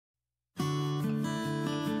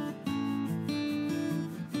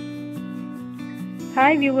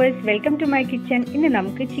Hi viewers, welcome to my kitchen. ഇന്ന്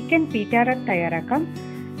നമുക്ക് chicken pitta wrap തയ്യാറാക്കാം.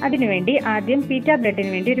 അതിനുവേണ്ടി ആദ്യം പീറ്റ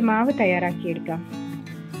ബ്രെഡിന് വേണ്ടി ഒരു മാവ് തയ്യാറാക്കി എടുക്കാം.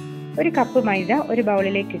 ഒരു കപ്പ് മൈദ ഒരു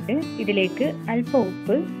ബൗളിലേക്ക് ഇട്ട് ഇതിലേക്ക് അല്പം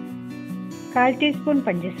ഉപ്പ്, 1/4 ടീസ്പൂൺ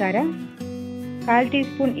പഞ്ചസാര, 1/4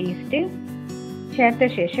 ടീസ്പൂൺ ഈസ്റ്റ്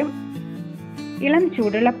ചേർത്ത ശേഷം ഇളം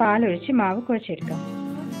ചൂടുള്ള പാൽ ഒഴിച്ച് മാവ് കുഴച്ചെടുക്കാം.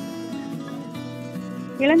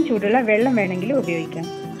 ഇളം ചൂടുള്ള വെള്ളം വേണമെങ്കിൽ ഉപയോഗിക്കാം.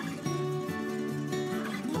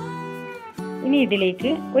 ഇനി ഇതിലേക്ക്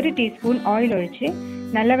 1 ടീസ്പൂൺ ഓയിൽ ഒഴിച്ച്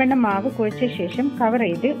നല്ലവണ്ണം മാവ് കുഴച്ച ശേഷം കവർ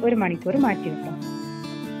ചെയ്ത് 1 മണിക്കൂർ മാറ്റി വെക്കാം.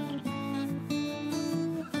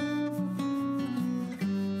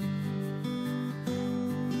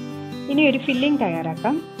 ഇനി ഒരു ഫില്ലിംഗ്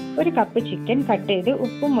തയ്യാറാക്കാം. 1 കപ്പ് ചിക്കൻ കട്ട് ചെയ്ത്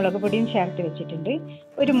ഉപ്പും മുളക് പൊടിയും ചേർത്ത് വെച്ചിട്ടുണ്ട്.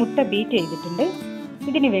 1 മുട്ട ബീറ്റ് ചെയ്തിട്ടുണ്ട്.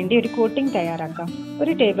 ഇതിനു വേണ്ടി ഒരു കോട്ടിംഗ് തയ്യാറാക്കാം.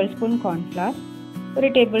 1 table spoon cornflour,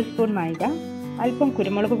 1 table spoon മൈദ, അല്പം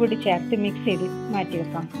കുരുമുളക് പൊടി ചേർത്ത് മിക്സ് ചെയ്ത് മാറ്റി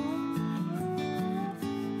വെക്കാം.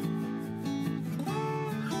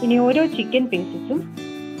 ഇനി ഓരോ ചിക്കൻ പീസസും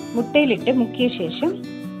മുട്ടയിലിട്ട് മുക്കിയ ശേഷം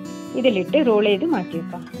ഇതിലിട്ട് റോൾ ചെയ്ത് മാറ്റി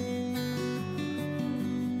വെക്കാം.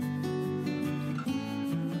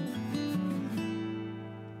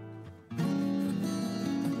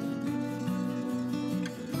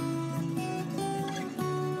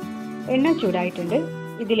 എണ്ണ ചൂടായിട്ടുണ്ട്.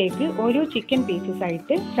 ഇതിലേക്ക് ഓരോ ചിക്കൻ പീസസ്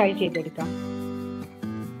ആയിട്ട് ഫ്രൈ ചെയ്തെടുക്കാം.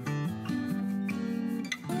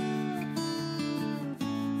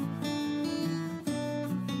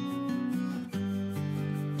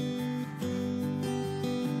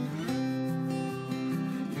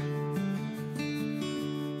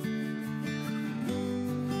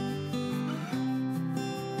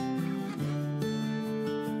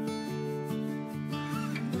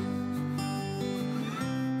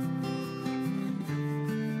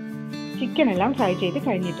 ചിക്കൻ എല്ലാം ഫ്രൈ ചെയ്ത്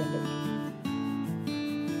കഴിഞ്ഞിട്ടുണ്ട്.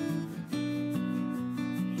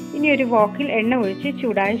 ഇനി ഒരു വോക്കിൽ എണ്ണ ഒഴിച്ച്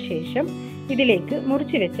ചൂടായ ശേഷം ഇതിലേക്ക്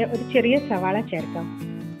മുറിച്ച് വെച്ച ഒരു ചെറിയ സവാള ചേർക്കാം.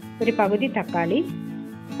 ഒരു പകുതി തക്കാളി,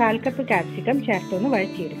 1/4 കപ്പ് കാപ്സിക്കം ചേർത്തൊന്ന്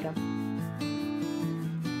വഴറ്റിയെടുക്കാം.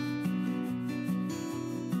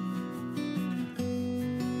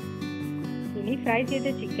 ഇനി ഫ്രൈ ചെയ്ത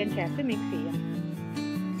ചിക്കൻ ചേർത്ത് മിക്സ് ചെയ്യാം.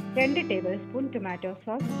 2 ടേബിൾ സ്പൂൺ ടൊമാറ്റോ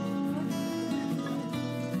സോസ്,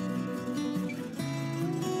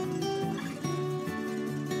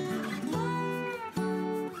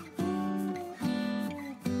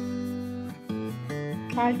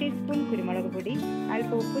 കാൽ ടീസ്പൂൺ കുരുമുളക് പൊടി,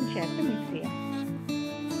 അല്പം ഉപ്പും ചേർത്ത് മിക്സ് ചെയ്യാം.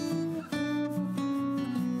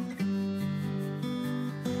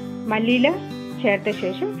 മല്ലിയില ചേർത്ത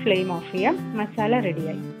ശേഷം ഫ്ലെയിം ഓഫ് ചെയ്യാം. മസാല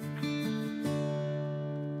റെഡിയായി.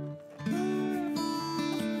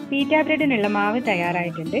 പീറ്റ ബ്രെഡിനുള്ള മാവ്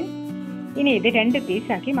തയ്യാറായിട്ടുണ്ട്. ഇനി ഇത് 2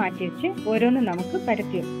 പീസാക്കി മാറ്റി വെച്ച് ഓരോന്നും നമുക്ക്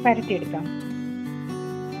പരത്തിയെടുക്കാം.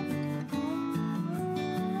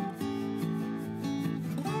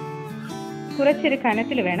 കുറച്ചൊരു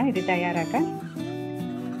കനത്തിൽ വേണം ഇത് തയ്യാറാക്കാൻ.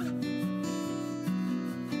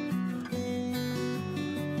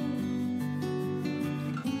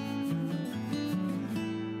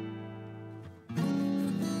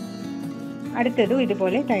 അടുത്തതും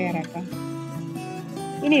ഇതുപോലെ തയ്യാറാക്കാം.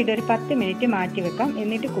 ഇനി ഇതൊരു 10 മിനിറ്റ് മാറ്റി വെക്കാം.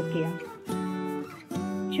 എന്നിട്ട് കുക്ക് ചെയ്യാം.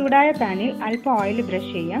 ചൂടായ പാനിൽ അല്പം ഓയിൽ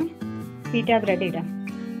ബ്രഷ് ചെയ്യാം. പീറ്റ ബ്രെഡ് ഇടാം.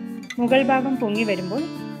 മുകൾ ഭാഗം പൊങ്ങി വരുമ്പോൾ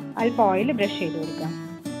അല്പം ഓയിൽ ബ്രഷ് ചെയ്ത് കൊടുക്കാം.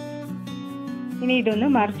 ഇനി ഇതൊന്ന്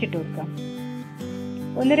മറിച്ചിട്ട് കൊടുക്കാം.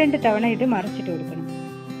 1-2 തവണ ഇത് മറിച്ചിട്ട് കൊടുക്കണം.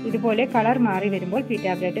 ഇതുപോലെ കളർ മാറി വരുമ്പോൾ പീറ്റ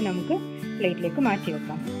ബ്രെഡ് നമുക്ക് പ്ലേറ്റിലേക്ക് മാറ്റി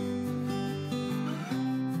വെക്കാം.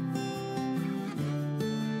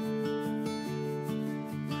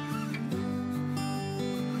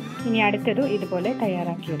 ഇനി അടുത്തത് ഇതുപോലെ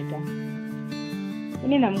തയ്യാറാക്കിയെടുക്കാം.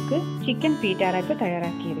 ഇനി നമുക്ക് ചിക്കൻ പീറ്റ wrap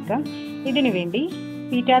തയ്യാറാക്കിയെടുക്കാം. ഇതിനു വേണ്ടി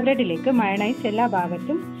പീറ്റ ബ്രെഡിലേക്ക് മയോണൈസ് എല്ലാ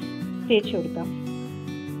ഭാഗത്തും തേച്ച് കൊടുക്കാം.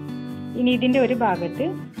 ഇനി ഇതിന്റെ ഒരു ഭാഗത്ത്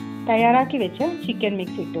തയ്യാറാക്കി വെച്ച ചിക്കൻ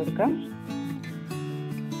മിക്സ് ഇട്ട് കൊടുക്കാം.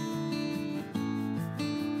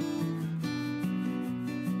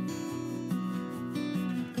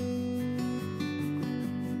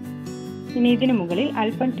 ഇനി ഇതിനു മുകളിൽ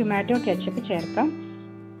അല്പം ടൊമാറ്റോ കെച്ചപ്പ് ചേർക്കാം.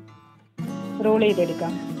 റോൾ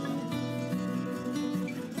ചെയ്തെടുക്കാം.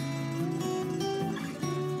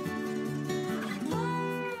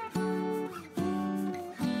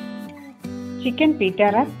 ചിക്കൻ പീറ്റ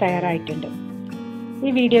wrap തയ്യാറായിട്ടുണ്ട്. ഈ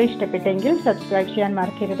വീഡിയോ ഇഷ്ടപ്പെട്ടെങ്കിൽ സബ്സ്ക്രൈബ് ചെയ്യാൻ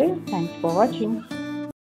മറക്കരുത്. Thanks for watching.